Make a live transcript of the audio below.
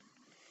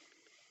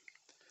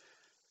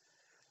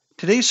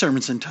Today's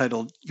sermon's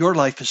entitled, Your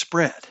Life is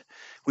Bread.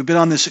 We've been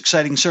on this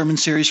exciting sermon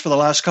series for the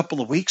last couple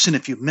of weeks, and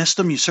if you missed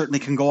them, you certainly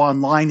can go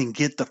online and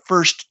get the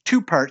first two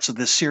parts of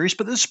this series,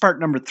 but this is part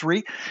number 3,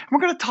 and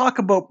we're going to talk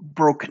about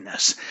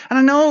brokenness. And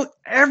I know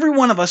every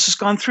one of us has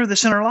gone through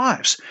this in our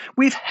lives.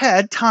 We've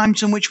had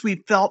times in which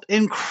we felt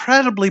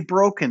incredibly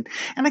broken,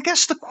 and I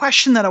guess the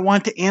question that I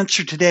want to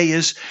answer today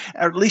is,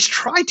 or at least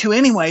try to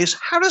anyway, is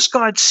how does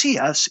God see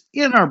us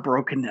in our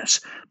brokenness?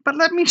 But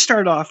let me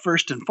start off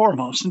first and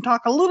foremost and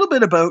talk a little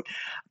bit about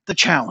the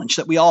challenge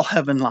that we all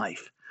have in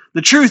life.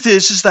 The truth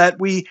is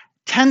that we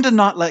tend to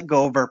not let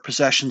go of our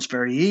possessions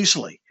very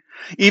easily.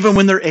 Even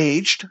when they're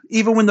aged,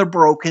 even when they're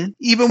broken,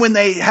 even when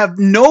they have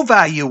no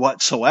value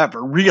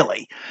whatsoever,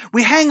 really.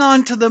 We hang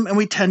on to them and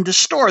we tend to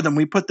store them.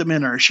 We put them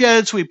in our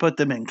sheds, we put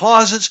them in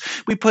closets,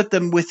 we put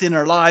them within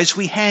our lives,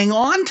 we hang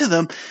on to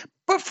them.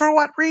 But for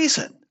what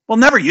reason? We'll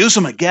never use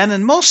them again,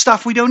 and most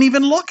stuff we don't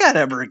even look at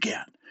ever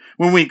again.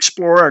 When we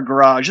explore our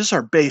garages,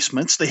 our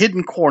basements, the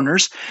hidden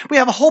corners, we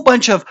have a whole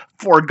bunch of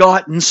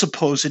forgotten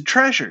supposed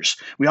treasures.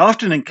 We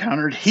often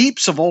encountered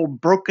heaps of old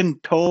broken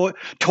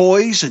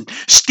toys and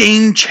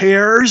stained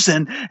chairs,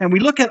 and we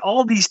look at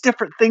all these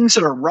different things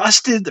that are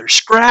rusted, they're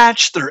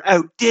scratched, they're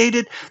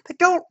outdated. They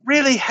don't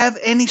really have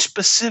any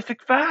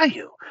specific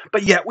value,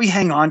 but yet we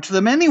hang on to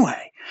them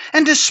anyway.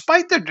 And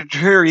despite their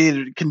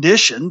deteriorated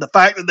condition, the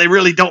fact that they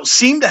really don't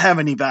seem to have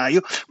any value,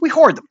 we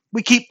hoard them,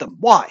 we keep them.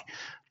 Why?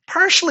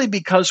 Partially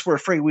because we're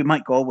afraid we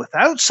might go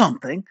without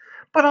something,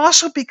 but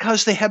also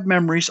because they have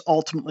memories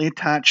ultimately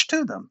attached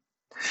to them.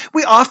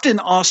 We often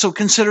also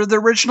consider the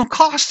original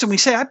cost, and we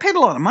say, I paid a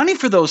lot of money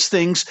for those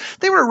things.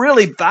 They were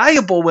really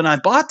valuable when I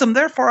bought them,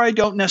 therefore I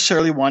don't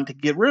necessarily want to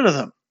get rid of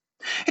them.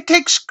 It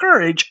takes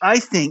courage, I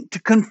think,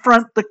 to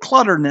confront the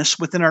clutterness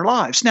within our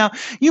lives. Now,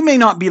 you may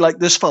not be like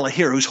this fella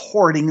here who's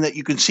hoarding that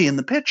you can see in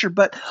the picture,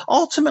 but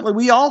ultimately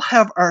we all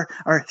have our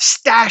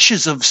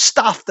stashes of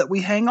stuff that we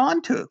hang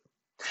on to.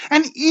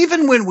 And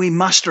even when we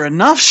muster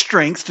enough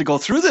strength to go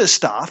through this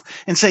stuff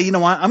and say, you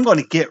know what, I'm going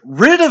to get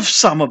rid of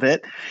some of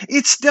it,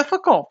 it's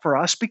difficult for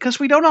us because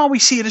we don't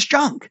always see it as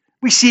junk.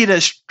 We see it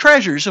as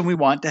treasures and we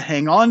want to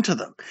hang on to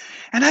them.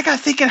 And I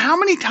got thinking, how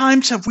many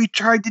times have we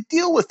tried to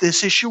deal with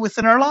this issue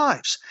within our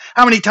lives?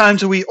 How many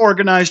times have we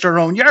organized our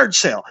own yard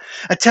sale,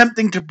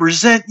 attempting to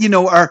present,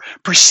 our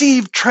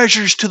perceived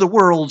treasures to the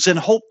world in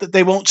hope that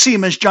they won't see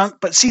them as junk,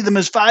 but see them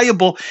as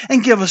valuable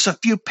and give us a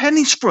few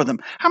pennies for them?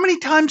 How many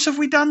times have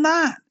we done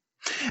that?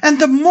 And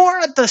the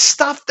more the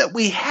stuff that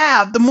we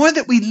have, the more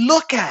that we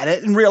look at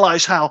it and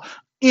realize how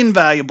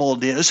invaluable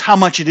it is, how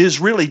much it is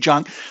really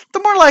junk, the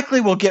more likely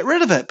we'll get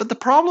rid of it. But the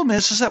problem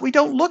is that we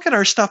don't look at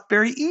our stuff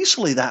very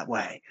easily that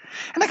way.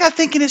 And I got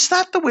thinking, is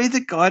that the way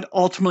that God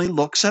ultimately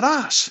looks at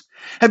us?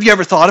 Have you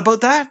ever thought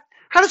about that?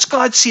 How does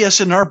God see us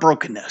in our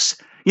brokenness?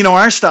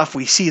 Our stuff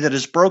we see that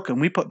is broken,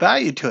 we put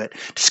value to it.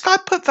 Does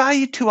God put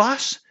value to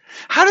us?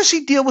 How does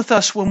he deal with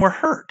us when we're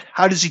hurt?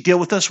 How does he deal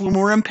with us when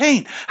we're in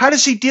pain? How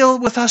does he deal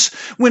with us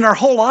when our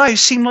whole lives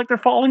seem like they're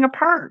falling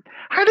apart?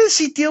 How does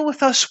he deal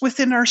with us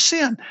within our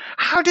sin?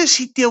 How does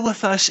he deal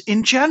with us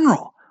in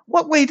general?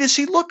 What way does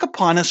he look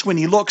upon us when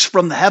he looks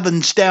from the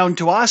heavens down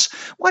to us?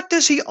 What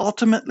does he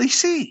ultimately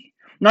see?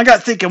 And I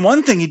got thinking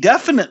one thing he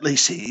definitely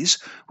sees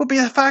would be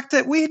the fact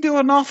that we do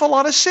an awful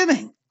lot of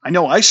sinning. I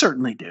know I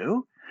certainly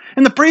do.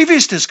 In the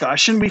previous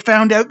discussion, we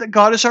found out that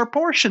God is our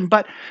portion,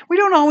 but we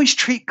don't always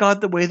treat God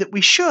the way that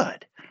we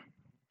should.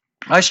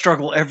 I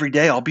struggle every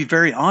day, I'll be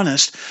very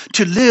honest,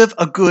 to live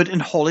a good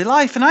and holy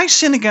life. And I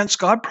sin against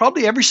God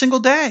probably every single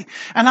day.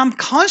 And I'm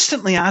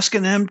constantly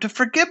asking him to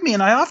forgive me.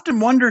 And I often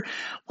wonder,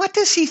 what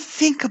does he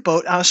think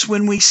about us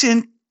when we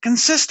sin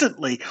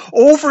consistently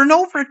over and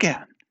over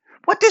again?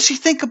 What does he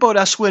think about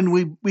us when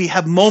we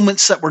have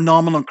moments that we're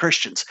nominal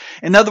Christians?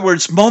 In other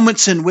words,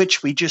 moments in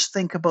which we just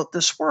think about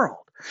this world.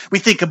 We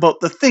think about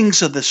the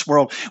things of this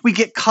world. We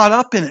get caught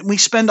up in it. We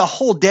spend a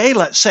whole day,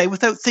 let's say,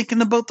 without thinking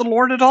about the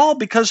Lord at all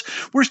because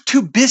we're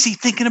too busy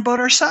thinking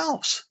about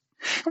ourselves.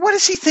 And what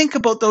does he think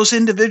about those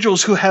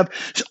individuals who have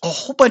a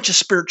whole bunch of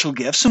spiritual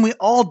gifts? And we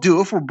all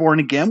do if we're born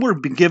again.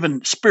 We've been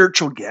given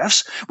spiritual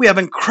gifts. We have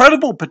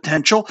incredible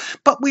potential,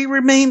 but we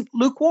remain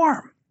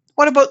lukewarm.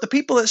 What about the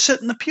people that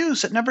sit in the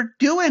pews that never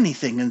do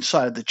anything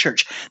inside of the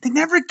church? They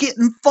never get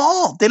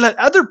involved. They let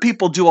other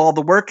people do all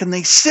the work and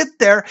they sit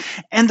there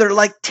and they're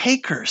like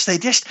takers. They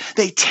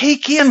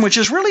take in, which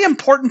is really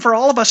important for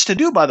all of us to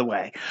do, by the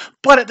way.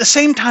 But at the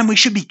same time, we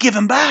should be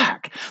giving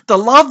back. The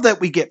love that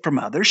we get from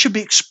others should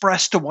be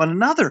expressed to one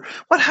another.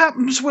 What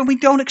happens when we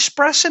don't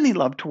express any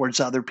love towards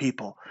other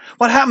people?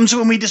 What happens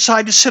when we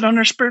decide to sit on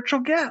our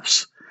spiritual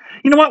gifts?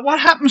 You know what? What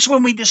happens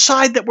when we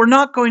decide that we're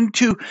not going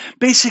to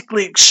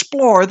basically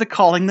explore the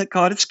calling that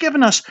God has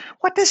given us?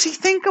 What does he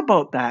think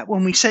about that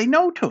when we say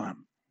no to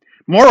him?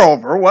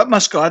 Moreover, what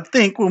must God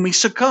think when we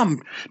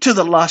succumb to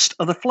the lust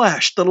of the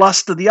flesh, the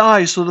lust of the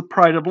eyes, or the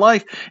pride of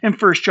life in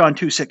 1 John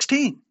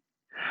 2:16?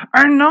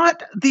 Are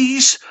not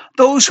these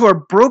those who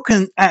are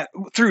broken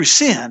through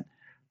sin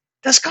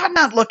Does God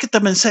not look at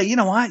them and say, you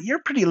know what, you're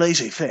pretty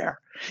laissez-faire.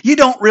 You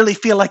don't really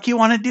feel like you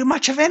want to do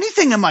much of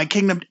anything in my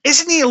kingdom.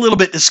 Isn't he a little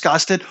bit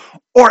disgusted?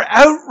 Or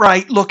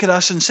outright look at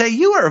us and say,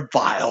 you are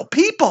vile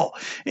people.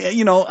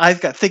 I've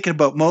got thinking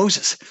about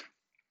Moses.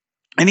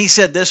 And he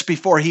said this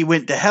before he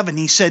went to heaven.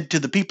 He said to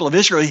the people of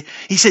Israel,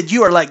 he said,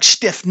 you are like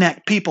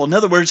stiff-necked people. In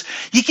other words,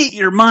 you get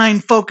your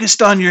mind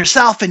focused on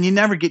yourself and you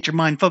never get your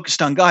mind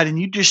focused on God, and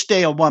you just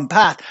stay on one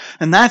path.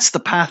 And that's the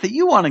path that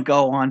you want to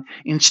go on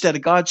instead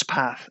of God's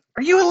path.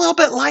 Are you a little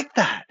bit like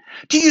that?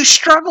 Do you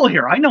struggle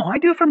here? I know I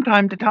do from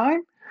time to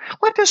time.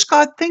 What does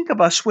God think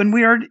of us when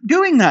we are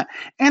doing that?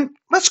 And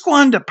let's go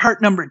on to part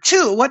number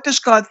 2. What does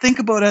God think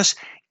about us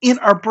in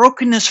our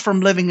brokenness from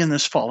living in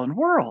this fallen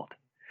world?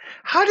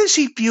 How does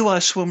he view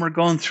us when we're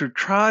going through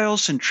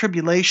trials and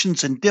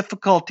tribulations and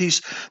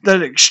difficulties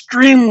that are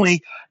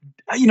extremely,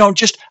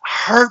 just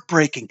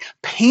heartbreaking,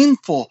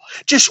 painful,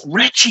 just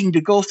wrenching to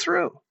go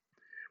through?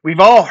 We've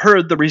all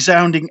heard the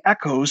resounding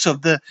echoes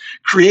of the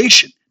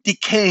creation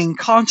decaying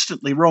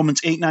constantly, Romans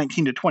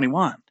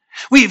 8:19-21.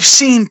 We've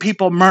seen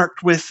people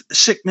marked with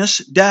sickness,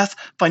 death,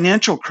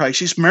 financial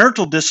crises,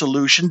 marital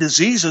dissolution,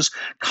 diseases,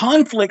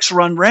 conflicts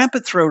run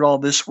rampant throughout all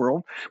this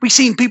world. We've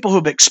seen people who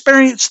have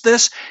experienced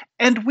this,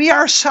 and we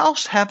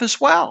ourselves have as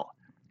well.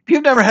 If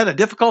you've never had a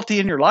difficulty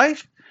in your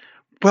life,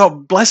 well,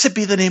 blessed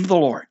be the name of the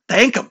Lord.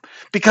 Thank him,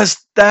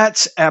 because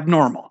that's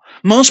abnormal.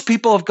 Most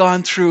people have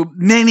gone through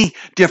many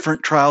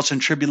different trials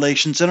and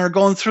tribulations and are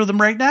going through them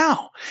right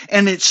now,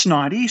 and it's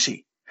not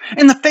easy.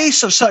 In the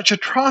face of such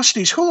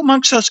atrocities, who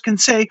amongst us can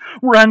say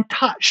we're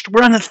untouched,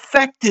 we're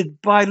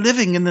unaffected by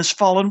living in this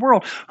fallen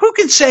world? Who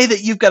can say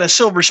that you've got a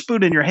silver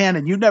spoon in your hand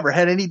and you've never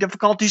had any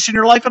difficulties in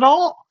your life at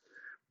all?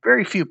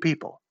 Very few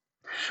people.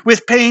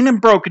 With pain and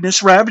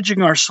brokenness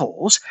ravaging our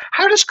souls,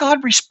 how does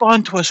God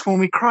respond to us when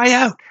we cry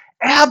out,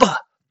 Abba,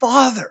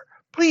 Father,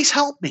 please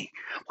help me?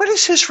 What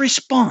is his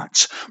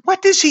response?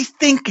 What is he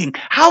thinking?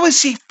 How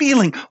is he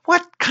feeling?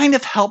 What kind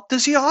of help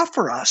does he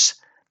offer us?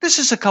 This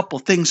is a couple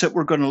things that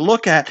we're going to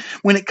look at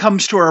when it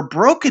comes to our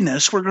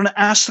brokenness. We're going to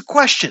ask the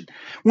question,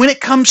 when it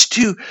comes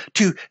to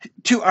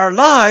our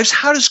lives,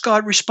 how does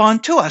God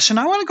respond to us? And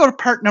I want to go to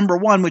part number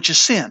 1, which is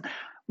sin.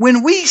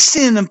 When we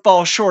sin and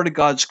fall short of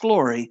God's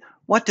glory,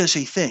 what does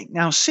he think?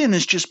 Now, sin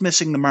is just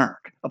missing the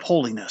mark of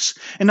holiness.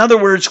 In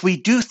other words, we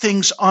do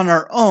things on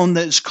our own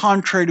that is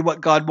contrary to what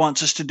God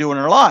wants us to do in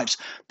our lives.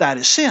 That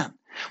is sin.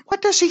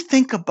 What does he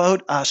think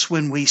about us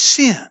when we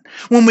sin?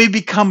 When we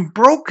become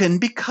broken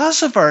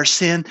because of our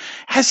sin?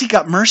 Has he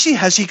got mercy?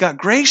 Has he got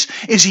grace?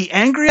 Is he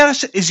angry at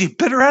us? Is he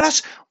bitter at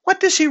us? What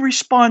does he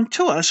respond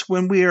to us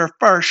when we are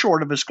far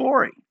short of his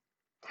glory?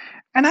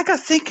 And I got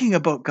thinking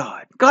about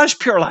God. God is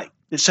pure light,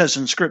 it says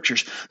in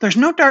scriptures. There's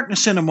no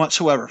darkness in him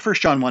whatsoever. 1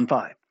 John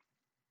 1:5.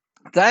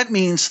 That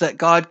means that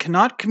God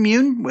cannot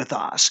commune with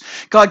us.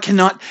 God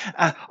cannot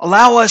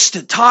allow us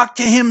to talk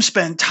to him,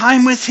 spend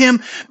time with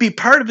him, be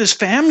part of his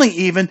family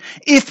even,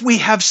 if we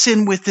have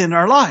sin within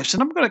our lives.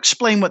 And I'm going to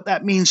explain what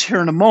that means here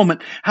in a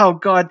moment, how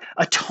God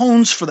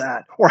atones for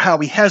that, or how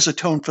he has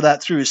atoned for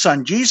that through his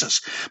son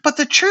Jesus. But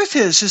the truth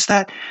is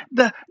that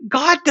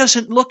God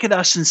doesn't look at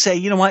us and say,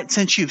 you know what,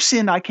 since you've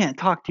sinned, I can't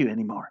talk to you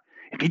anymore.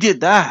 If he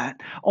did that,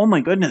 oh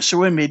my goodness, there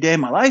wouldn't be a day in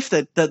my life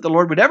that the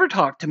Lord would ever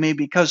talk to me,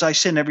 because I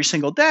sin every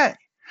single day.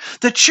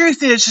 The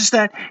truth is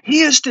that he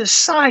has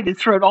decided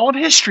throughout all of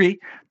history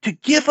to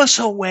give us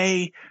a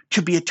way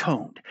to be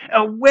atoned,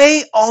 a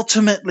way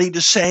ultimately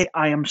to say,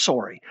 I am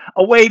sorry,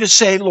 a way to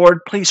say, Lord,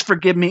 please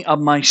forgive me of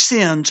my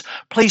sins.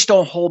 Please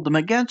don't hold them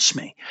against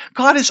me.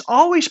 God has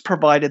always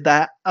provided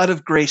that out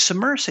of grace and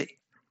mercy.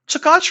 So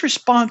God's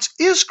response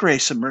is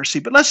grace and mercy.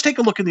 But let's take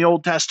a look in the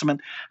Old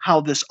Testament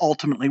how this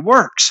ultimately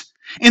works.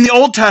 In the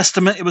Old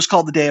Testament, it was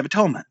called the Day of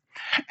Atonement.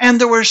 And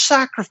there were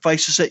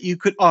sacrifices that you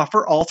could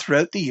offer all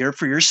throughout the year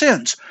for your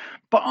sins.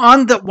 But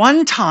on the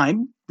one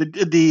time,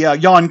 the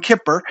Yom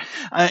Kippur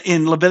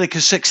in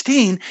Leviticus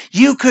 16,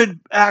 you could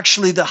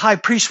actually, the high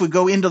priest would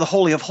go into the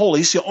Holy of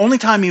Holies, the only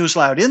time he was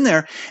allowed in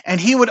there, and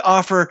he would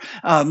offer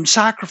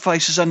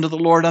sacrifices unto the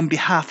Lord on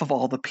behalf of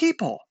all the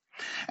people.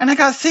 And I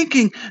got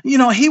thinking,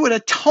 he would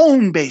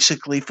atone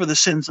basically for the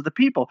sins of the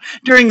people.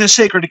 During this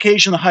sacred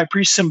occasion, the high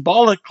priest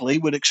symbolically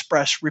would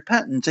express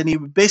repentance, and he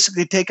would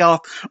basically take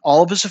off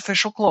all of his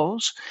official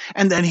clothes,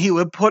 and then he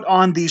would put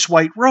on these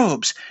white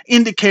robes,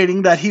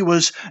 indicating that he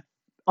was,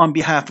 on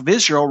behalf of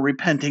Israel,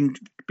 repenting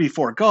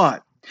before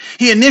God.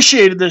 He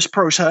initiated this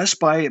process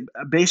by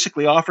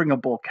basically offering a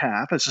bull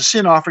calf as a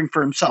sin offering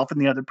for himself and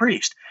the other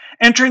priest.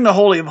 Entering the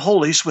Holy of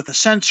Holies with a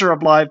censer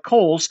of live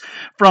coals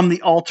from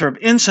the altar of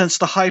incense,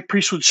 the high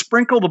priest would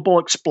sprinkle the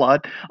bullock's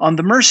blood on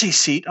the mercy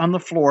seat on the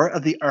floor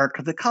of the Ark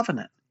of the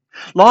Covenant.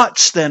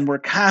 Lots then were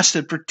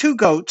casted for 2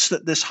 goats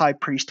that this high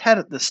priest had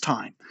at this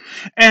time.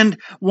 And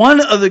one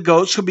of the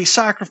goats would be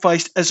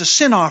sacrificed as a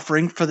sin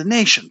offering for the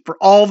nation, for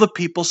all the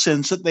people's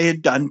sins that they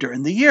had done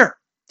during the year.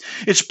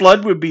 Its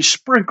blood would be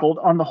sprinkled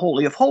on the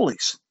Holy of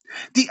Holies.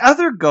 The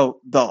other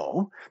goat,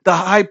 though, the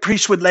high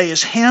priest would lay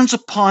his hands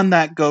upon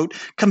that goat,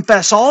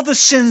 confess all the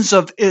sins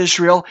of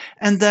Israel,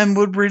 and then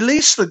would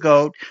release the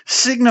goat,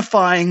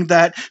 signifying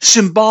that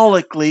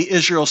symbolically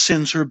Israel's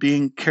sins were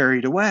being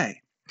carried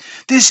away.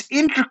 This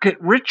intricate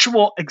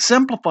ritual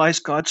exemplifies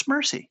God's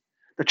mercy.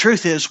 The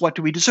truth is, what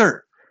do we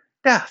deserve?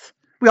 Death.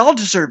 We all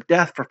deserve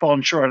death for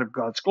falling short of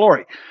God's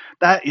glory.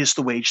 That is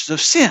the wages of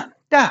sin.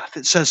 Death,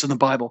 it says in the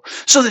Bible.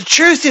 So the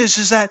truth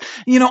is that,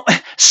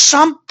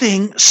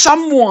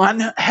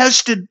 someone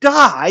has to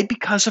die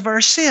because of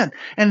our sin.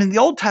 And in the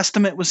Old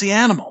Testament, it was the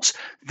animals.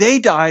 They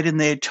died and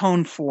they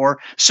atoned for,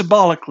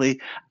 symbolically,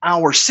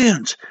 our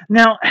sins.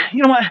 Now,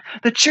 you know what?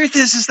 The truth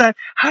is that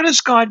how does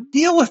God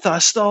deal with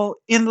us, though,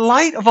 in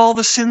light of all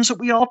the sins that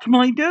we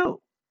ultimately do?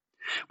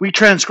 We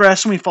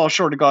transgress and we fall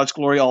short of God's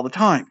glory all the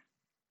time.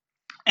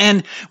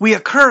 And we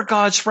incur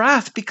God's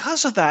wrath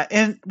because of that,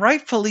 and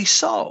rightfully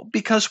so,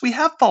 because we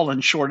have fallen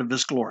short of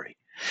his glory.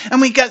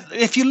 And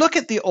if you look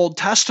at the Old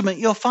Testament,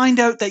 you'll find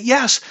out that,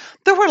 yes,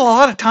 there were a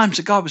lot of times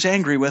that God was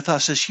angry with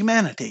us as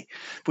humanity.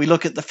 If we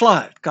look at the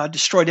flood, God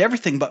destroyed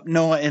everything but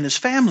Noah and his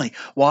family.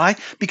 Why?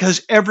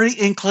 Because every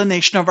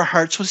inclination of our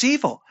hearts was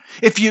evil.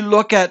 If you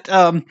look at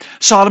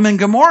Sodom and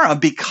Gomorrah,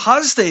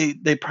 because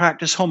they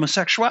practiced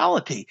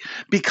homosexuality,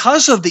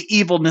 because of the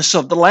evilness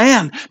of the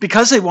land,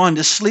 because they wanted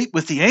to sleep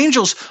with the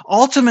angels,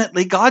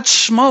 ultimately God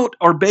smote,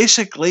 or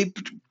basically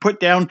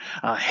put down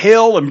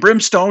hail and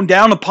brimstone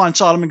down upon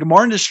Sodom and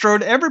Gomorrah and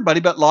destroyed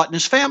everybody but Lot and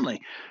his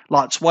family.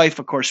 Lot's wife,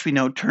 of course, we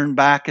know, turned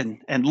back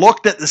and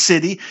looked at the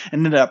city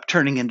and ended up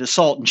turning into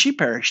salt, and she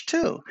perished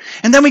too.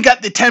 And then we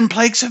got the 10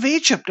 plagues of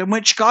Egypt, in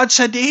which God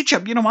said to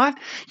Egypt, you know what?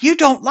 You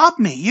don't love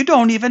me. You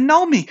don't even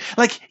know me.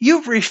 Like,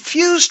 you've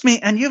refused me,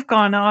 and you've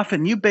gone off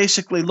and you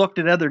basically looked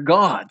at other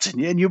gods,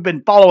 and you've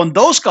been following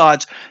those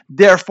gods.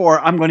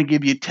 Therefore, I'm going to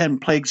give you 10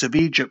 plagues of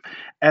Egypt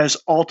as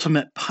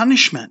ultimate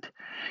punishment.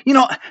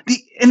 The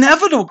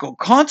inevitable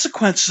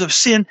consequences of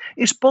sin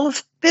is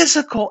both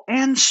physical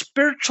and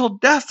spiritual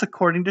death,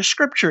 according to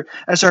Scripture,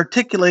 as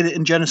articulated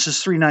in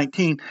Genesis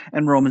 3:19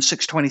 and Romans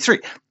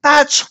 6:23.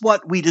 That's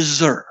what we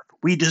deserve.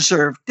 We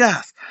deserve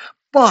death.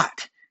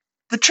 But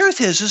the truth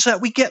is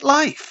that we get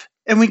life,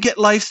 and we get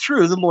life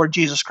through the Lord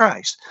Jesus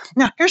Christ.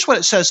 Now, here's what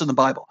it says in the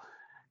Bible.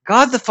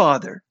 God the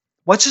Father,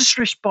 what's his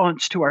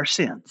response to our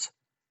sins?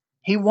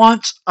 He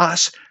wants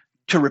us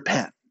to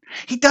repent.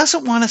 He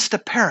doesn't want us to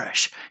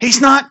perish. He's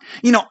not,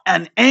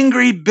 an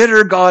angry,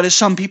 bitter God, as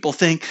some people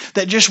think,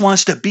 that just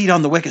wants to beat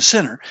on the wicked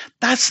sinner.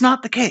 That's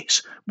not the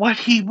case. What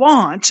he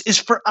wants is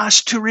for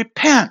us to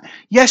repent.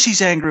 Yes,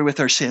 he's angry with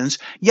our sins.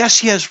 Yes,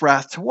 he has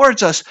wrath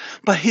towards us,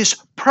 but his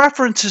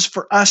preference is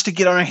for us to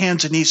get on our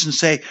hands and knees and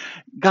say,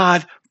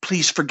 God,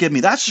 please forgive me.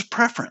 That's his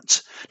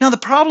preference. Now, the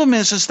problem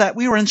is that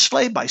we were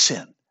enslaved by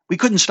sin. We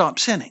couldn't stop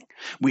sinning.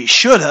 We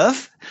should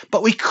have,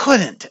 but we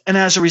couldn't. And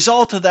as a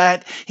result of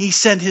that, he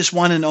sent his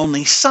one and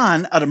only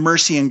Son out of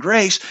mercy and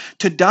grace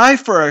to die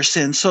for our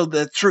sins so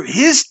that through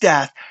his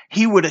death,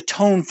 he would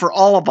atone for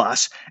all of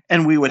us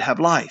and we would have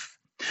life.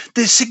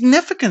 The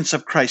significance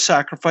of Christ's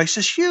sacrifice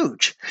is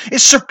huge. It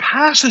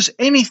surpasses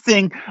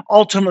anything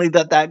ultimately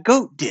that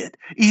goat did.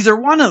 Either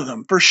one of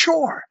them, for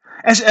sure.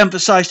 As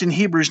emphasized in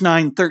Hebrews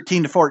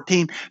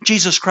 9:13-14,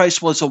 Jesus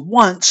Christ was a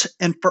once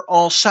and for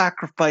all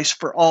sacrifice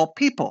for all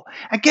people.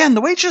 Again,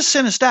 the wages of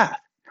sin is death.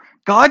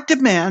 God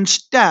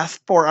demands death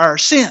for our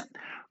sin.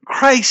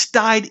 Christ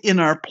died in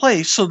our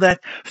place so that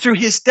through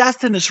his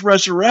death and his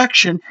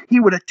resurrection, he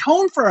would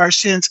atone for our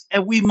sins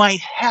and we might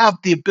have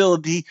the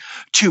ability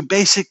to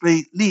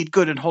basically lead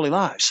good and holy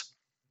lives.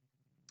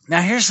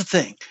 Now, here's the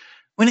thing.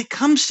 When it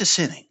comes to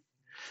sinning,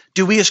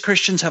 do we as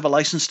Christians have a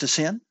license to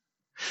sin?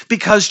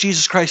 Because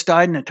Jesus Christ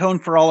died and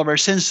atoned for all of our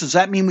sins, does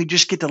that mean we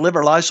just get to live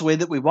our lives the way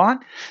that we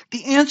want?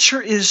 The answer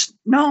is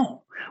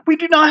no. We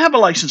do not have a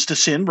license to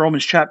sin,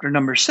 Romans chapter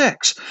number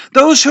 6.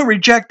 Those who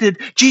rejected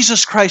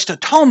Jesus Christ's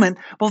atonement,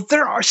 well, they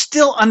are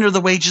still under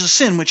the wages of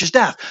sin, which is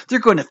death. They're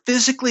going to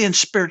physically and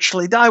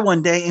spiritually die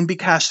one day and be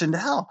cast into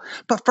hell.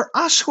 But for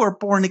us who are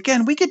born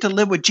again, we get to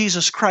live with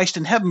Jesus Christ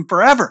in heaven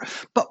forever.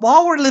 But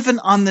while we're living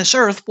on this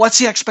earth, what's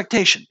the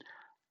expectation?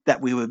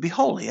 That we would be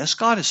holy as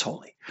God is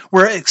holy.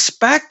 We're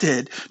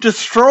expected to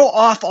throw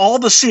off all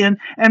the sin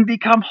and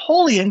become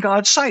holy in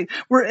God's sight.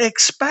 We're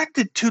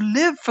expected to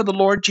live for the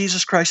Lord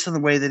Jesus Christ in the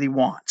way that he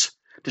wants.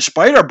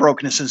 Despite our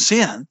brokenness and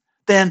sin,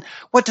 then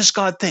what does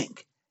God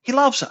think? He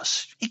loves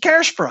us. He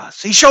cares for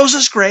us. He shows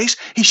us grace.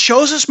 He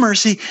shows us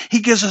mercy. He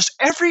gives us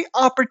every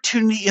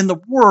opportunity in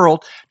the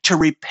world to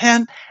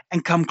repent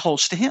and come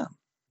close to him.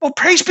 Well,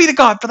 praise be to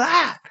God for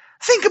that.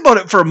 Think about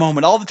it for a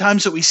moment, all the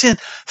times that we sin.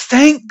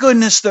 Thank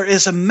goodness there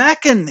is a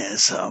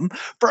mechanism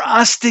for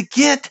us to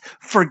get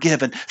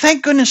forgiven.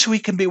 Thank goodness we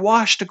can be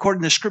washed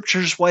according to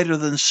scriptures whiter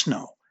than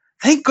snow.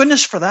 Thank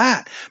goodness for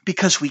that,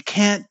 because we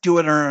can't do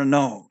it on our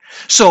own.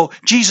 So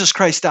Jesus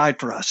Christ died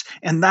for us,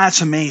 and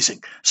that's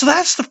amazing. So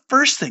that's the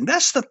first thing.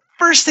 That's the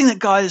first thing that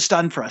God has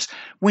done for us.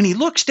 When he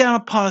looks down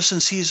upon us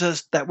and sees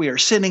us that we are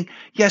sinning,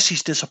 yes,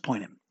 he's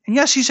disappointed. And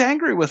yes, he's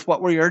angry with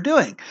what we are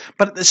doing.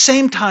 But at the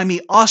same time, he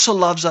also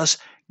loves us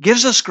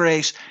gives us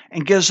grace,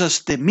 and gives us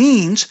the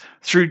means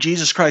through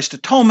Jesus Christ's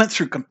atonement,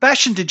 through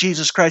confession to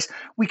Jesus Christ,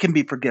 we can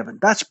be forgiven.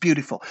 That's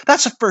beautiful.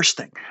 That's the first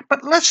thing.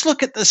 But let's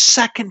look at the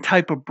second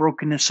type of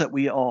brokenness that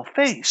we all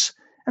face,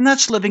 and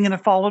that's living in a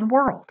fallen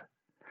world.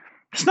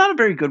 It's not a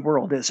very good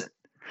world, is it?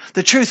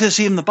 The truth is,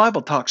 even the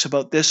Bible talks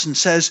about this and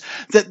says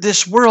that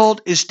this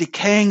world is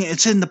decaying.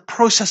 It's in the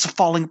process of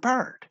falling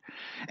apart.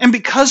 And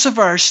because of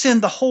our sin,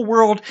 the whole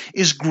world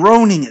is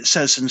groaning, it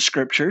says in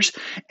scriptures.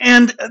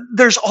 And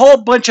there's a whole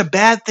bunch of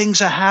bad things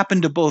that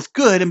happen to both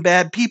good and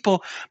bad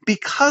people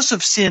because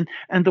of sin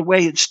and the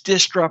way it's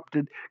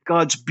disrupted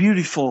God's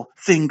beautiful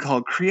thing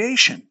called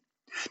creation.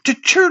 To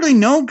truly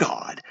know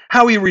God,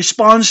 how he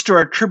responds to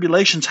our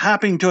tribulations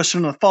happening to us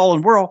in the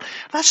fallen world,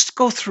 let's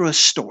go through a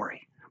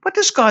story. What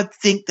does God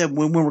think that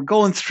when we're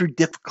going through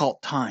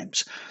difficult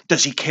times?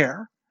 Does he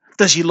care?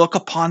 Does he look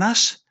upon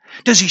us?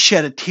 Does he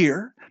shed a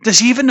tear? Does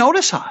he even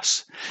notice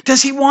us?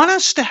 Does he want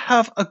us to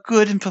have a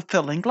good and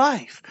fulfilling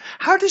life?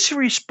 How does he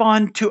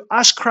respond to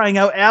us crying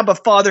out, Abba,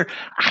 Father,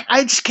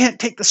 I just can't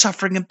take the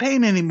suffering and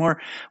pain anymore?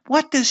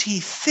 What does he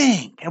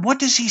think? And what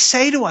does he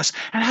say to us?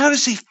 And how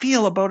does he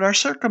feel about our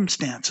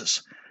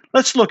circumstances?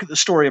 Let's look at the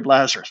story of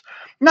Lazarus.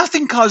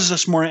 Nothing causes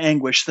us more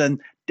anguish than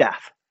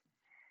death.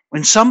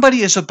 When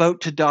somebody is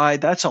about to die,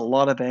 that's a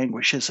lot of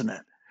anguish, isn't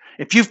it?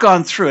 If you've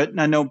gone through it, and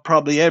I know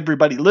probably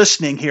everybody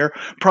listening here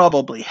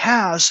probably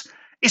has,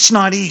 it's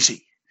not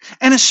easy.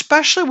 And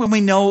especially when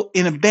we know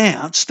in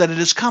advance that it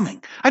is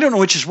coming. I don't know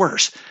which is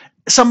worse.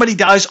 Somebody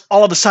dies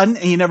all of a sudden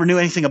and you never knew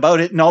anything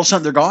about it and all of a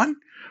sudden they're gone.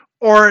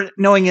 Or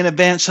knowing in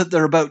advance that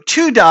they're about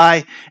to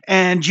die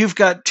and you've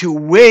got to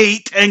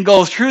wait and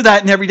go through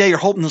that, and every day you're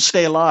hoping they'll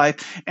stay alive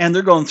and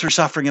they're going through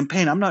suffering and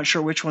pain. I'm not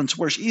sure which one's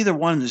worse. Either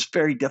one is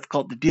very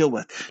difficult to deal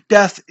with.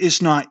 Death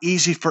is not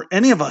easy for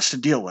any of us to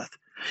deal with.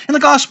 In the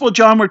Gospel of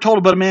John, we're told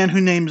about a man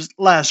who names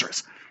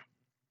Lazarus.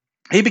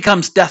 He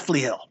becomes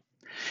deathly ill.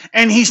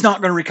 And he's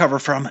not going to recover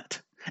from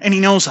it. And he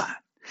knows that.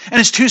 And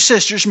his two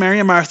sisters, Mary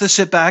and Martha,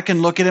 sit back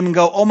and look at him and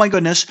go, oh my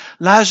goodness,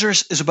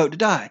 Lazarus is about to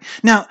die.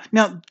 Now,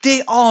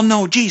 they all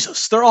know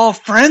Jesus. They're all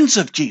friends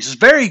of Jesus,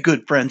 very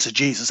good friends of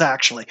Jesus,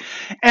 actually.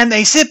 And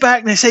they sit back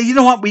and they say, you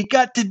know what, we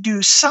got to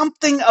do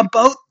something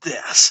about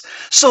this.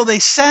 So they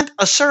sent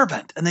a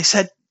servant and they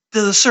said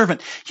to the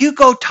servant, you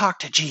go talk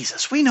to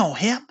Jesus. We know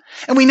him.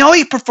 And we know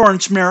he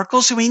performs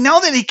miracles, and we know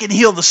that he can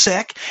heal the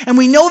sick, and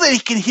we know that he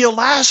can heal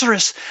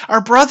Lazarus,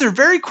 our brother,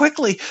 very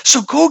quickly.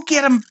 So go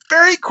get him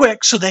very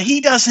quick so that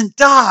he doesn't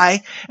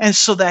die and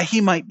so that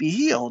he might be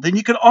healed. And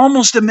you can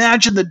almost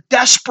imagine the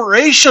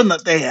desperation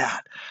that they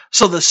had.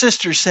 So the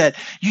sister said,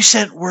 you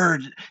sent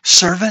word,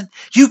 servant.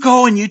 You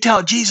go and you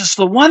tell Jesus,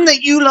 the one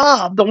that you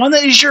love, the one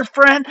that is your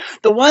friend,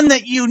 the one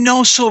that you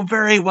know so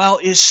very well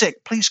is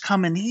sick. Please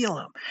come and heal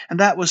him. And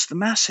that was the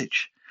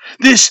message.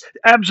 This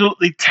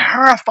absolutely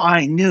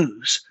terrifying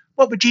news,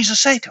 what would Jesus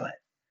say to it?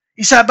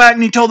 He sat back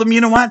and he told them, you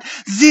know what?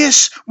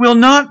 This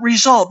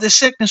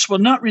sickness will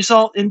not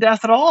result in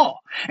death at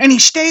all. And he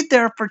stayed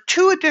there for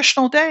 2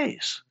 additional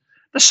days.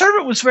 The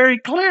servant was very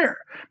clear.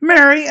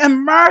 Mary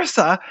and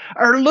Martha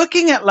are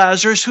looking at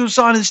Lazarus, who's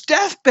on his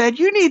deathbed.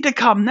 You need to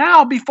come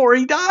now before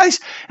he dies.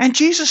 And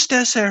Jesus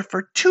stays there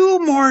for 2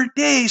 more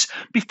days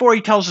before he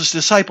tells his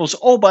disciples,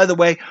 oh, by the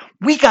way,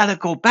 we got to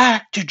go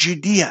back to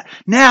Judea.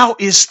 Now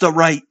is the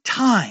right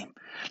time.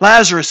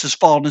 Lazarus has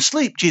fallen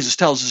asleep, Jesus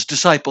tells his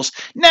disciples.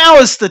 Now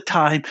is the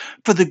time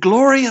for the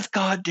glory of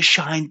God to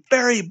shine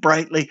very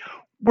brightly.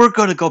 We're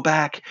going to go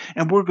back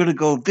and we're going to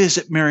go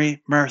visit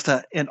Mary,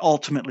 Martha, and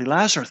ultimately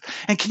Lazarus.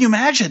 And can you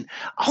imagine?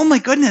 Oh my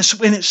goodness,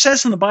 when it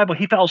says in the Bible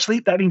he fell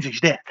asleep, that means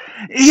he's dead.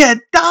 He had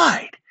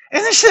died.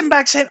 And they're sitting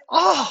back saying,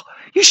 oh,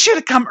 you should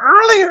have come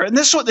earlier. And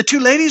this is what the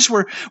 2 ladies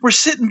were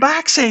sitting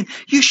back saying,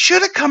 you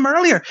should have come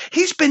earlier.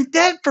 He's been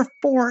dead for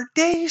 4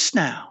 days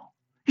now.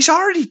 He's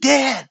already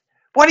dead.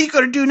 What are you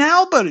going to do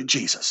now about it,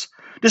 Jesus?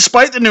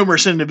 Despite the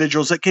numerous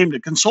individuals that came to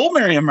console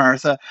Mary and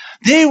Martha,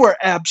 they were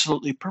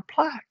absolutely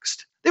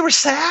perplexed. They were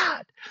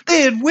sad.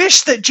 They had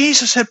wished that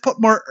Jesus had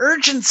put more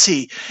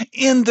urgency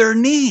in their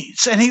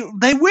needs, and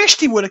they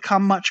wished he would have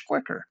come much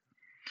quicker.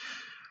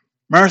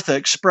 Martha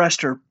expressed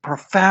her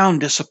profound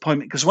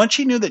disappointment because once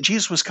she knew that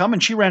Jesus was coming,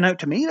 she ran out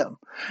to meet him.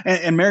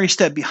 And Mary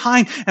stayed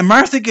behind. And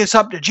Martha gets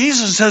up to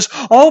Jesus and says,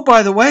 oh,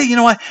 by the way, you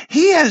know what?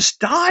 He has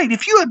died.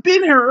 If you had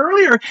been here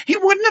earlier, he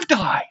wouldn't have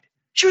died.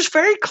 She was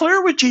very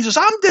clear with Jesus.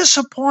 I'm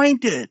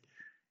disappointed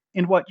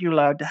in what you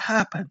allowed to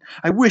happen.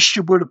 I wish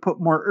you would have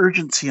put more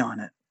urgency on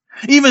it.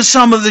 Even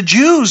some of the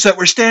Jews that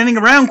were standing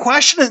around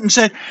questioned it and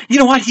said, you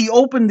know what, he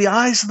opened the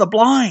eyes of the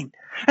blind.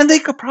 And they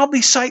could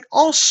probably cite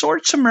all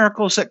sorts of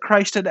miracles that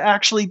Christ had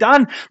actually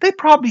done. They'd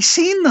probably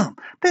seen them.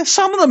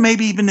 Some of them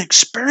maybe even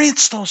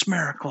experienced those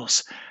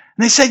miracles.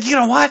 And they said, you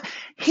know what,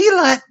 he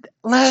let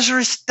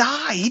Lazarus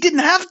die. He didn't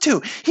have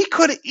to. He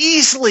could have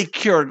easily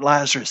cured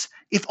Lazarus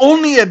if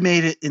only he had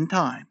made it in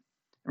time.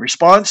 In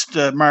response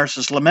to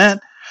Martha's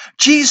lament,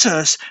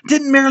 Jesus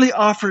didn't merely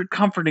offer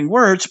comforting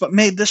words, but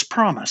made this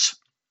promise.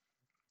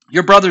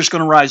 Your brother's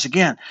going to rise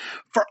again.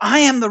 For I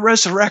am the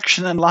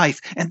resurrection and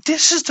life. And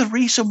this is the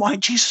reason why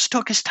Jesus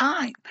took his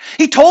time.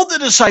 He told the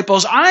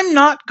disciples, I'm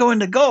not going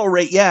to go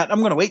right yet. I'm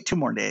going to wait 2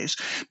 more days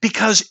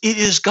because it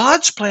is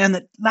God's plan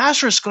that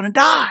Lazarus is going to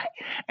die.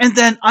 And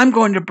then I'm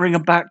going to bring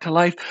him back to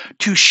life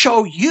to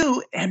show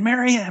you and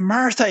Mary and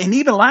Martha and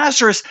even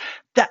Lazarus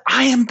that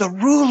I am the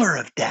ruler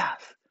of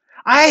death.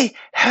 I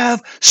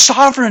have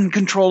sovereign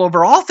control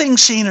over all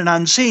things seen and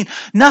unseen.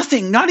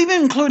 Nothing, not even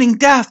including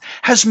death,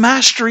 has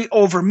mastery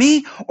over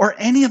me or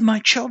any of my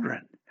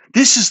children.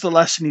 This is the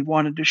lesson he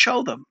wanted to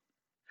show them.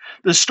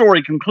 The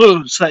story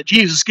concludes that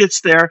Jesus gets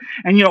there,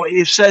 and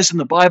it says in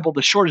the Bible,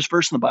 the shortest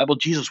verse in the Bible,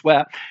 Jesus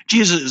wept.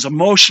 Jesus is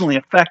emotionally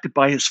affected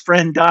by his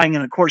friend dying,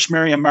 and of course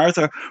Mary and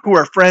Martha, who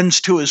are friends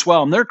too as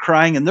well, and they're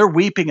crying and they're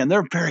weeping and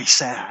they're very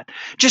sad,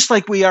 just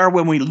like we are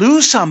when we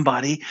lose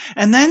somebody.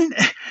 And then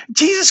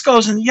Jesus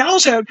goes and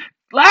yells out,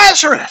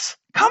 Lazarus,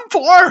 come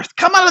forth,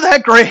 come out of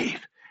that grave.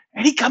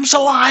 And he comes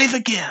alive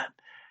again.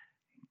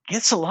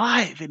 Gets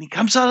alive and he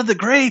comes out of the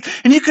grave,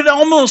 and you could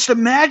almost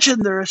imagine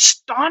their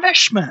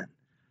astonishment.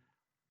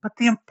 But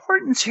the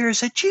importance here is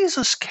that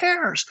Jesus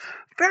cares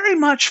very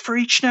much for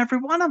each and every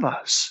one of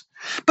us.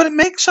 But it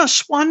makes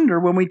us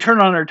wonder when we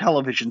turn on our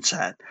television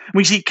set.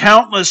 We see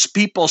countless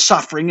people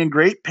suffering in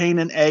great pain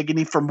and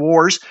agony from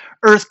wars,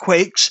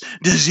 earthquakes,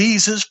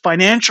 diseases,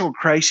 financial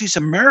crises,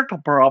 and marital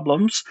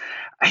problems.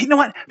 You know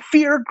what?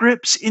 Fear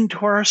grips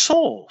into our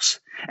souls.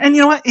 And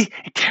you know what? It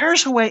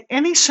tears away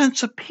any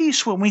sense of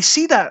peace when we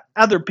see that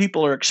other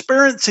people are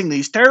experiencing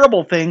these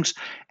terrible things,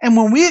 and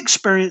when we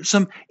experience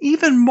them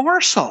even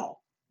more so.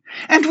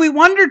 And we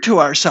wonder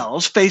to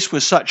ourselves, faced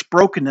with such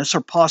brokenness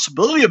or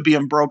possibility of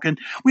being broken,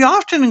 we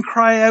often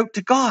cry out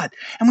to God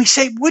and we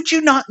say, would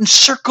you not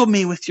encircle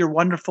me with your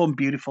wonderful and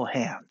beautiful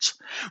hands?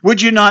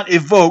 Would you not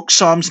evoke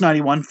Psalms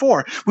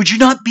 91:4? Would you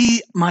not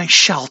be my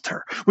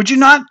shelter? Would you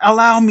not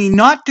allow me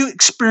not to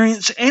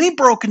experience any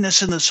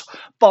brokenness in this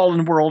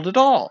fallen world at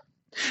all?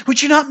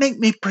 Would you not make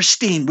me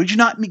pristine? Would you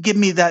not give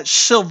me that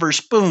silver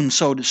spoon,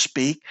 so to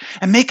speak,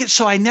 and make it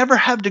so I never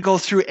have to go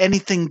through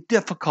anything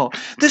difficult?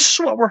 This is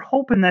what we're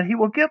hoping that he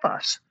will give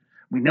us.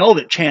 We know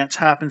that chance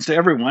happens to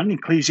everyone,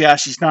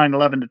 Ecclesiastes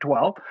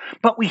 9:11-12,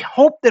 but we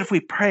hope that if we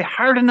pray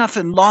hard enough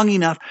and long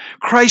enough,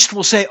 Christ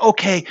will say,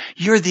 okay,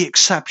 you're the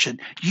exception.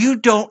 You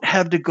don't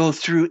have to go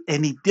through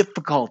any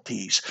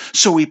difficulties.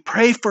 So we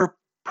pray for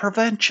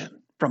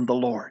prevention from the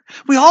Lord.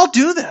 We all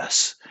do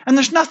this. And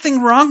there's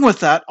nothing wrong with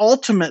that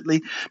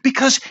ultimately,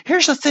 because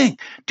here's the thing.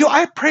 Do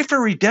I pray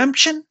for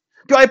redemption?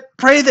 Do I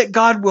pray that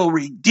God will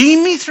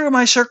redeem me through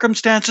my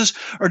circumstances,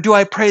 or do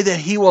I pray that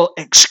he will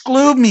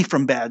exclude me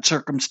from bad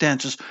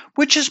circumstances?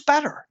 Which is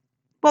better?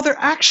 Well, they're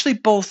actually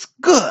both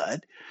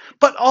good,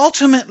 but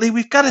ultimately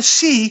we've got to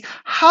see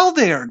how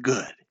they are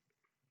good.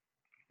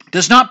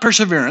 Does not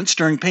perseverance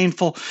during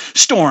painful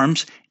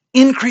storms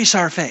increase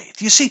our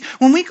faith? You see,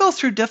 when we go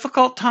through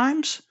difficult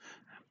times,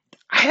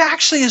 it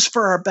actually is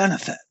for our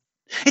benefit.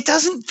 It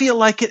doesn't feel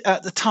like it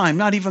at the time,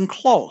 not even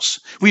close.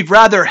 We'd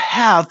rather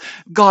have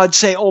God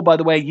say, oh, by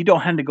the way, you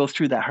don't have to go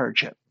through that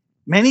hardship.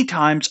 Many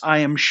times, I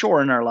am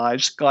sure in our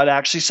lives, God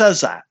actually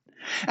says that.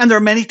 And there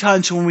are many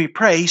times when we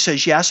pray, he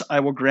says, yes, I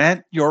will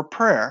grant your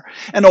prayer.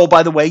 And oh,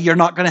 by the way, you're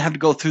not going to have to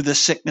go through this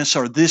sickness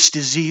or this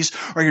disease,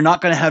 or you're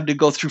not going to have to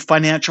go through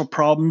financial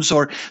problems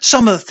or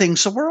some of the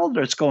things the world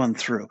is going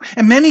through.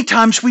 And many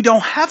times we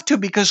don't have to,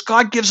 because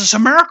God gives us a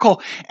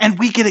miracle and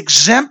we get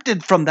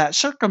exempted from that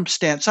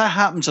circumstance. That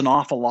happens an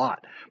awful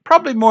lot,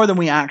 probably more than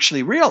we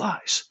actually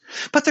realize.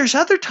 But there's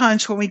other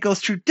times when we go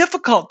through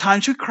difficult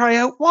times, we cry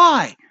out,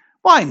 why?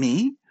 Why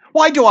me?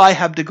 Why do I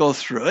have to go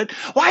through it?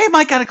 Why am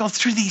I got to go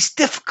through these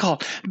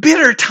difficult,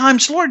 bitter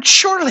times? Lord,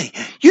 surely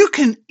you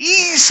can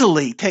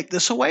easily take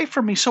this away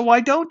from me, so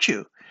why don't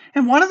you?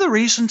 And one of the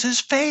reasons is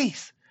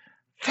faith.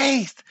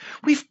 Faith.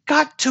 We've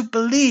got to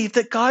believe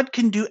that God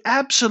can do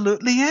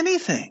absolutely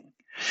anything.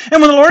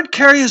 And when the Lord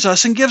carries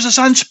us and gives us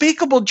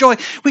unspeakable joy,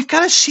 we've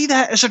got to see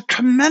that as a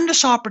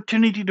tremendous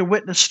opportunity to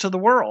witness to the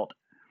world.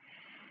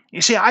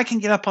 You see, I can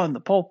get up on the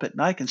pulpit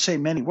and I can say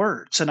many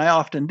words, and I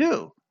often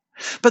do.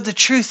 But the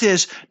truth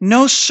is,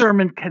 no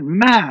sermon can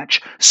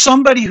match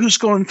somebody who's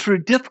going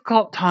through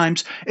difficult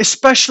times,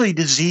 especially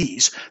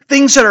disease,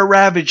 things that are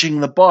ravaging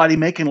the body,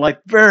 making life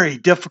very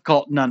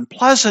difficult and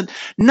unpleasant.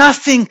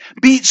 Nothing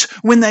beats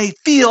when they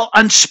feel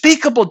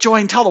unspeakable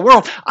joy and tell the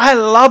world, I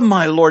love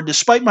my Lord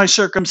despite my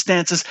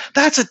circumstances.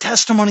 That's a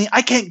testimony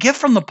I can't give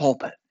from the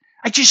pulpit.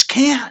 I just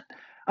can't,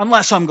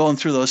 unless I'm going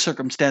through those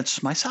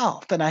circumstances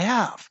myself, and I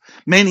have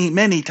many,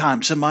 many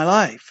times in my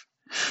life.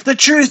 The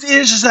truth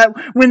is that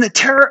when the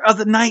terror of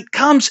the night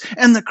comes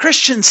and the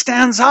Christian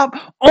stands up,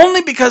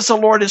 only because the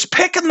Lord is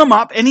picking them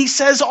up and he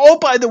says, oh,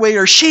 by the way,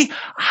 or she,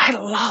 I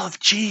love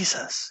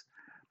Jesus.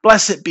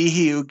 Blessed be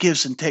he who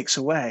gives and takes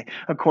away,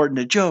 according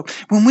to Job.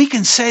 When we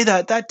can say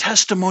that, that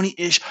testimony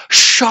is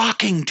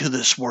shocking to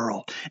this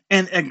world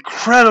and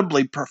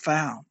incredibly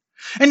profound.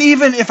 And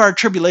even if our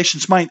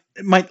tribulations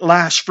might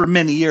last for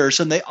many years,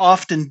 and they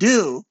often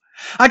do,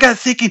 I got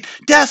thinking,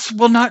 death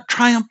will not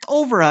triumph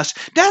over us.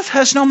 Death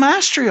has no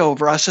mastery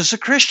over us as a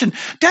Christian.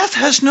 Death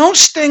has no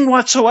sting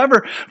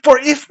whatsoever. For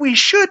if we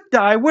should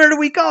die, where do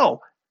we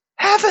go?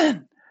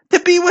 Heaven. To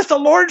be with the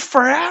Lord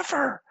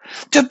forever.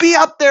 To be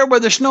up there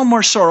where there's no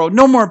more sorrow,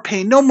 no more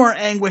pain, no more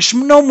anguish,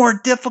 no more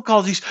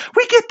difficulties.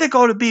 We get to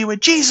go to be with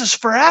Jesus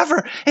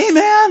forever.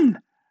 Amen.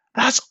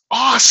 That's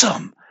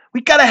awesome. We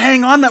got to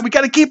hang on that. We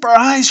got to keep our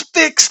eyes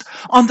fixed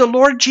on the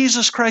Lord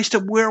Jesus Christ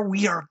and where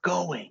we are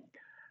going,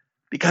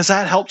 because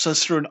that helps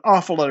us through an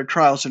awful lot of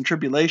trials and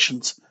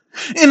tribulations.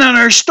 And on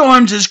our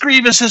storms, as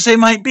grievous as they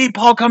might be,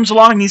 Paul comes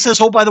along and he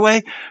says, oh, by the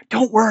way,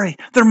 don't worry,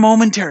 they're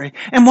momentary.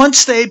 And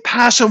once they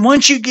pass, and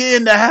once you get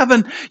into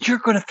heaven, you're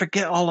going to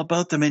forget all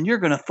about them, and you're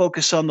going to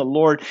focus on the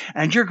Lord,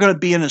 and you're going to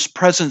be in his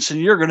presence,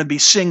 and you're going to be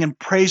singing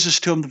praises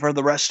to him for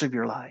the rest of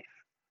your life.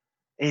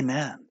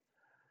 Amen.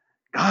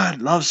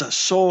 God loves us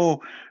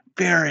so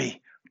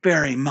very,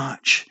 very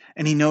much,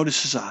 and he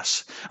notices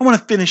us. I want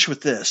to finish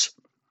with this.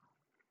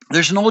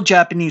 There's an old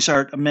Japanese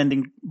art of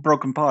mending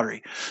broken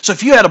pottery. So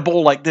if you had a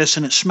bowl like this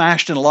and it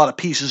smashed in a lot of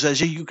pieces,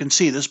 as you can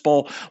see, this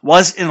bowl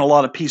was in a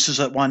lot of pieces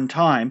at one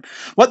time.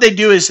 What they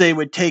do is they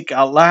would take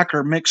a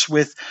lacquer mixed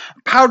with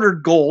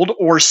powdered gold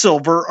or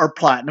silver or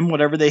platinum,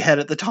 whatever they had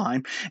at the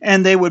time,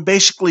 and they would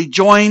basically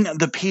join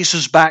the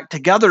pieces back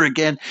together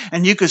again,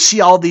 and you could see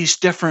all these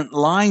different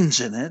lines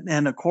in it.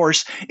 And of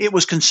course, it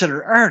was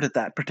considered art at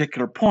that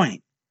particular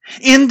point.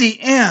 In the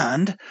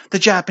end, the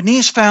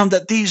Japanese found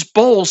that these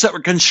bowls that were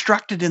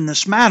constructed in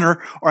this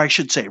manner, or I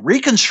should say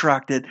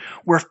reconstructed,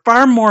 were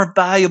far more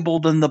valuable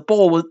than the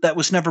bowl that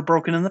was never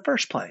broken in the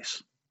first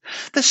place.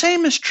 The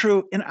same is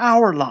true in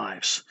our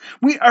lives.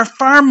 We are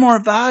far more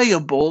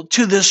valuable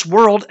to this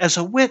world as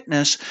a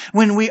witness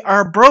when we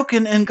are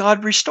broken and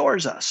God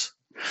restores us.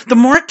 The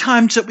more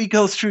times that we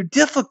go through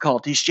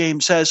difficulties,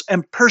 James says,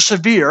 and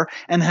persevere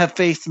and have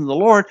faith in the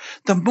Lord,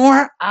 the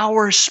more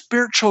our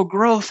spiritual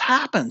growth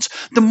happens.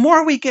 The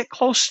more we get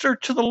closer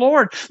to the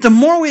Lord, the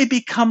more we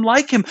become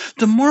like him,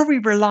 the more we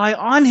rely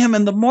on him,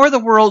 and the more the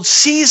world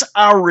sees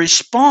our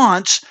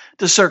response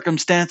to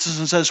circumstances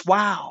and says,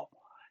 wow,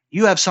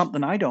 you have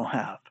something I don't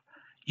have.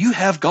 You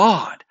have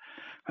God.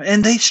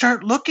 And they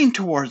start looking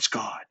towards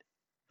God.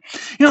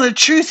 The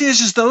truth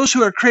is those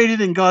who are created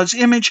in God's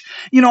image,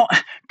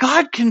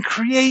 God can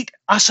create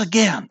us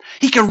again.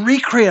 He can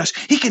recreate us.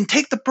 He can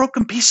take the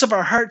broken piece of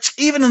our hearts,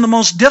 even in the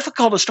most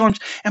difficult of storms,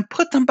 and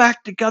put them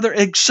back together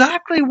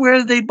exactly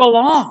where they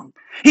belong.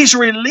 He's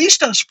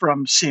released us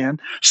from sin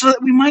so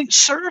that we might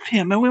serve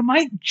him and we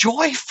might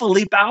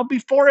joyfully bow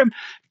before him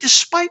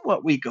despite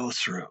what we go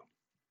through.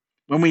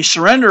 When we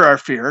surrender our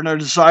fear and our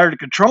desire to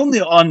control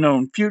the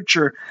unknown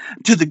future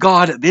to the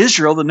God of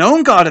Israel, the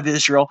known God of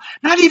Israel,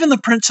 not even the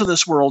prince of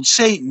this world,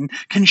 Satan,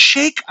 can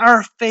shake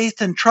our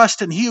faith and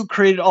trust in he who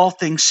created all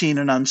things seen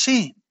and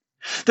unseen.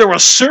 There will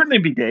certainly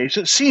be days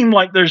that seem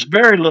like there's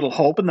very little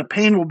hope, and the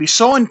pain will be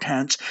so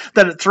intense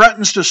that it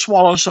threatens to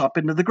swallow us up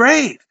into the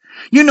grave.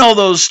 You know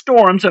those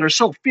storms that are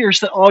so fierce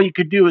that all you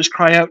could do is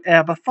cry out,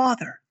 Abba,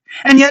 Father.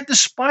 And yet,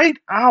 despite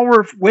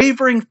our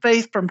wavering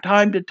faith from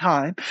time to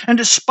time, and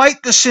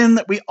despite the sin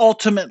that we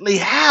ultimately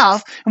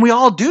have, and we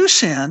all do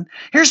sin,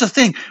 here's the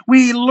thing.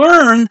 We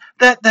learn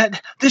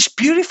that this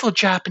beautiful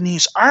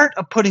Japanese art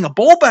of putting a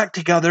bowl back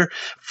together,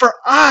 for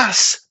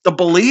us, the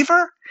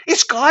believer,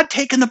 it's God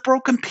taking the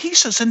broken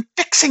pieces and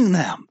fixing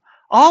them,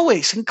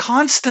 always and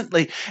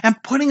constantly,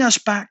 and putting us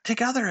back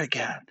together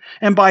again.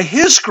 And by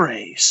his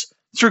grace,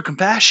 through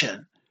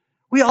compassion,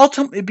 we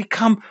ultimately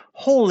become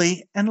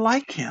holy and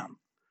like him.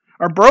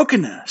 Our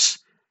brokenness,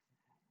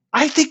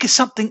 I think, is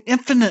something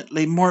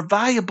infinitely more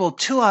valuable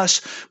to us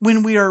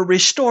when we are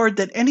restored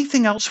than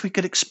anything else we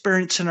could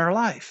experience in our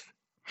life.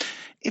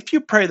 If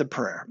you pray the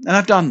prayer, and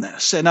I've done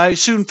this, and I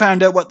soon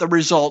found out what the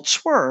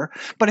results were,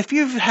 but if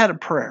you've had a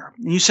prayer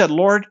and you said,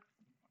 Lord,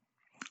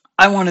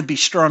 I want to be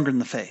stronger in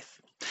the faith.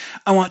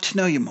 I want to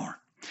know you more.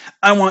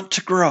 I want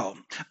to grow.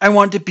 I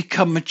want to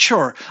become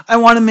mature. I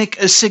want to make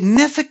a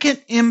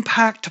significant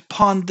impact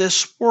upon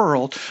this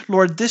world.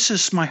 Lord, this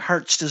is my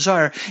heart's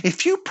desire.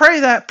 If you pray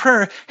that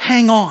prayer,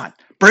 hang on.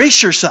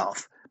 Brace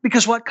yourself,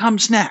 because what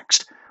comes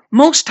next?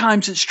 Most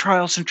times it's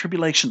trials and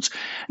tribulations.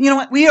 You know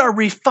what? We are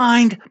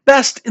refined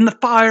best in the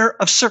fire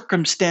of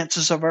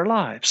circumstances of our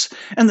lives.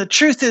 And the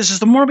truth is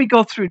the more we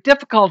go through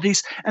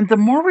difficulties and the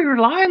more we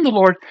rely on the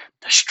Lord,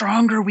 the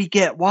stronger we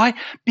get. Why?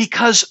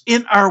 Because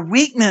in our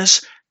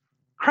weakness,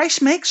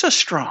 Christ makes us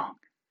strong.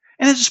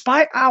 And it's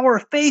by our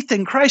faith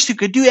in Christ, who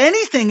could do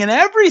anything and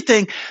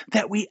everything,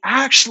 that we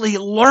actually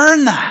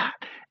learn that.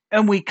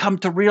 And we come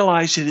to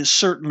realize it is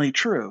certainly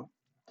true.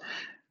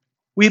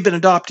 We've been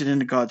adopted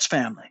into God's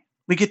family.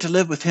 We get to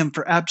live with him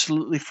for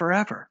absolutely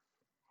forever.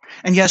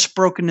 And yes,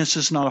 brokenness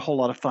is not a whole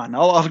lot of fun.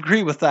 I'll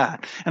agree with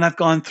that. And I've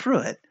gone through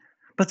it.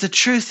 But the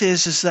truth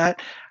is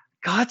that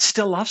God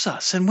still loves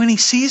us. And when he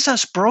sees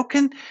us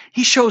broken,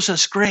 he shows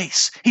us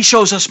grace. He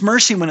shows us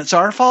mercy when it's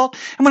our fault.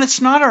 And when it's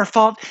not our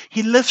fault,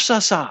 he lifts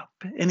us up.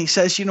 And he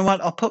says, you know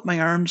what? I'll put my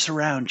arms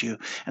around you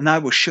and I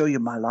will show you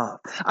my love.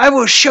 I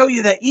will show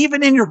you that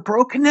even in your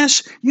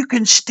brokenness, you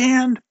can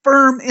stand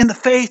firm in the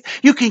faith.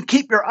 You can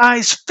keep your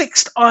eyes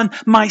fixed on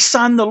my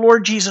son, the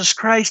Lord Jesus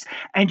Christ,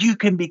 and you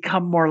can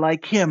become more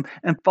like him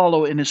and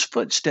follow in his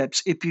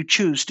footsteps if you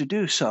choose to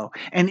do so.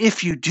 And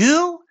if you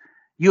do,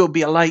 you'll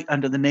be a light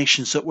unto the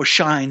nations that will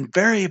shine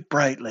very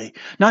brightly,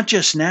 not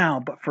just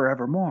now, but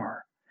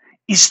forevermore.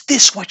 Is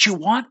this what you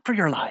want for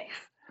your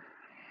life?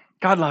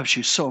 God loves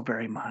you so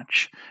very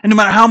much. And no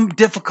matter how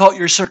difficult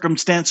your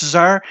circumstances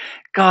are,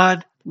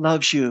 God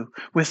loves you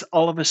with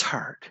all of his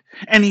heart.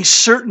 And he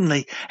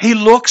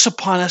looks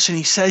upon us and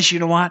he says, you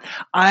know what?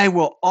 I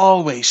will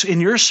always, in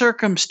your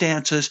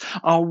circumstances,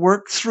 I'll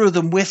work through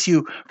them with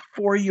you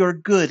for your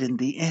good in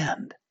the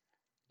end.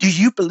 Do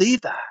you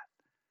believe that?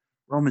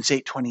 Romans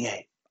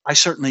 8:28. I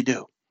certainly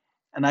do.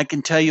 And I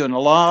can tell you, in a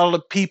lot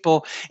of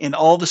people, in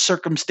all the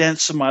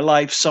circumstances of my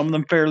life, some of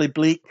them fairly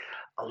bleak,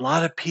 a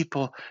lot of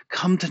people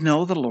come to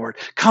know the Lord,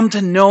 come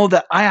to know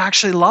that I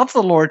actually love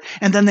the Lord.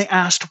 And then they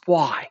asked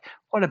why.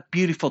 What a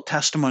beautiful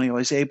testimony I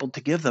was able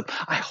to give them.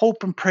 I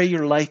hope and pray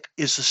your life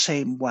is the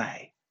same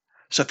way.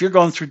 So if you're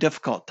going through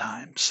difficult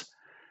times,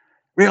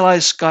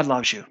 realize God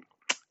loves you.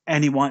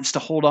 And he wants to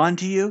hold on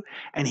to you,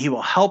 and he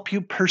will help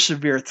you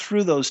persevere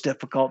through those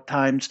difficult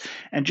times.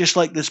 And just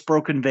like this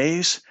broken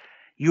vase,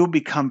 you'll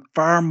become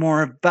far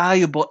more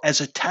valuable as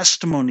a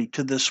testimony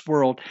to this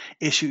world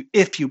if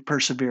you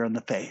persevere in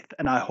the faith.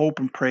 And I hope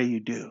and pray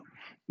you do.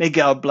 May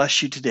God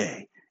bless you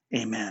today.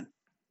 Amen.